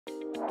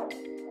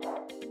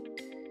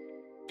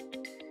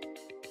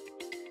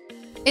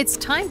It's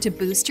time to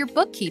boost your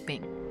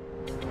bookkeeping.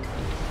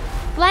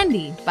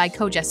 Blendy by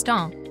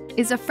Cogestion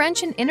is a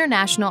French and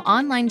international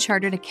online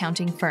chartered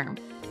accounting firm.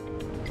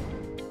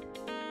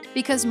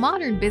 Because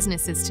modern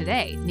businesses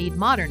today need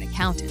modern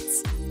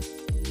accountants.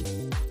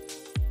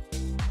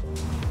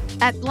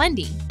 At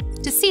Blendy,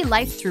 to see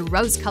life through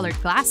rose-colored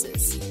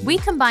glasses, we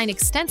combine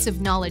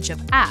extensive knowledge of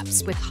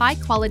apps with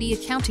high-quality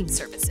accounting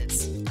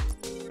services.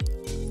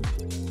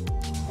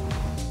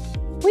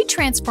 We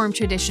transform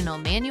traditional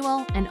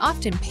manual and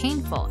often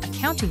painful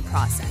accounting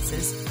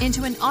processes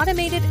into an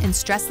automated and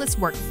stressless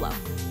workflow.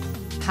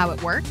 How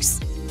it works?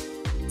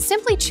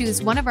 Simply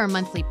choose one of our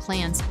monthly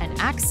plans and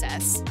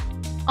access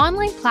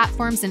online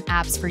platforms and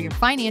apps for your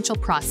financial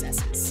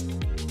processes.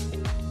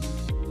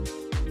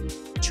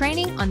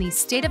 Training on these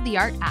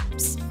state-of-the-art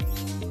apps.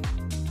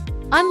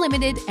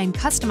 Unlimited and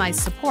customized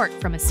support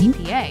from a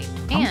CPA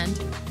and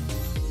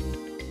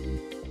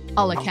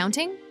all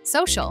accounting,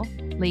 social,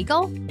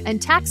 legal,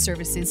 and tax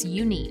services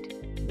you need.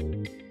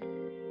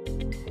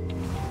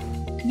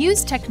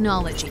 Use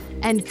technology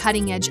and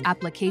cutting-edge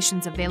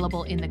applications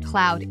available in the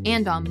cloud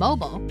and on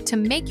mobile to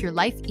make your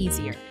life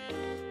easier.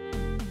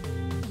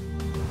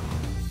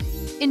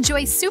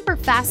 Enjoy super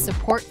fast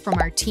support from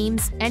our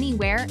teams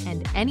anywhere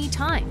and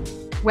anytime,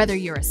 whether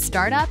you're a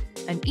startup,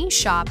 an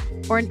e-shop,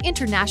 or an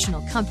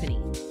international company.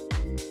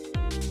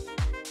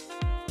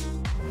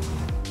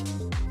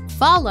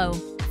 Follow,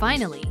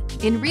 finally,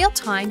 in real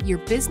time your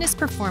business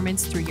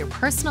performance through your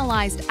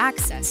personalized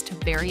access to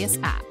various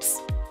apps.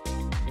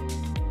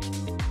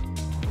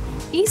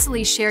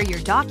 Easily share your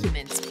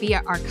documents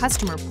via our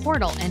customer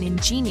portal and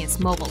ingenious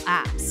mobile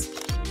apps.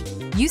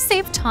 You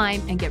save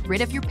time and get rid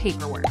of your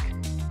paperwork,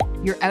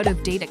 your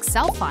out-of-date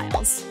Excel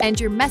files, and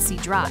your messy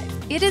drive.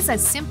 It is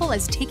as simple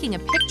as taking a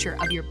picture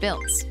of your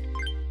bills.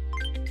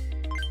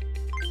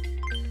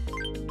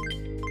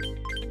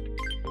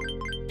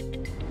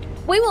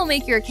 We will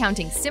make your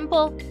accounting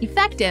simple,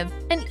 effective,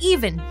 and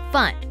even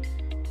fun.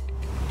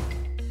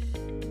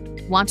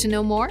 Want to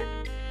know more?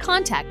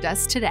 Contact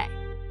us today.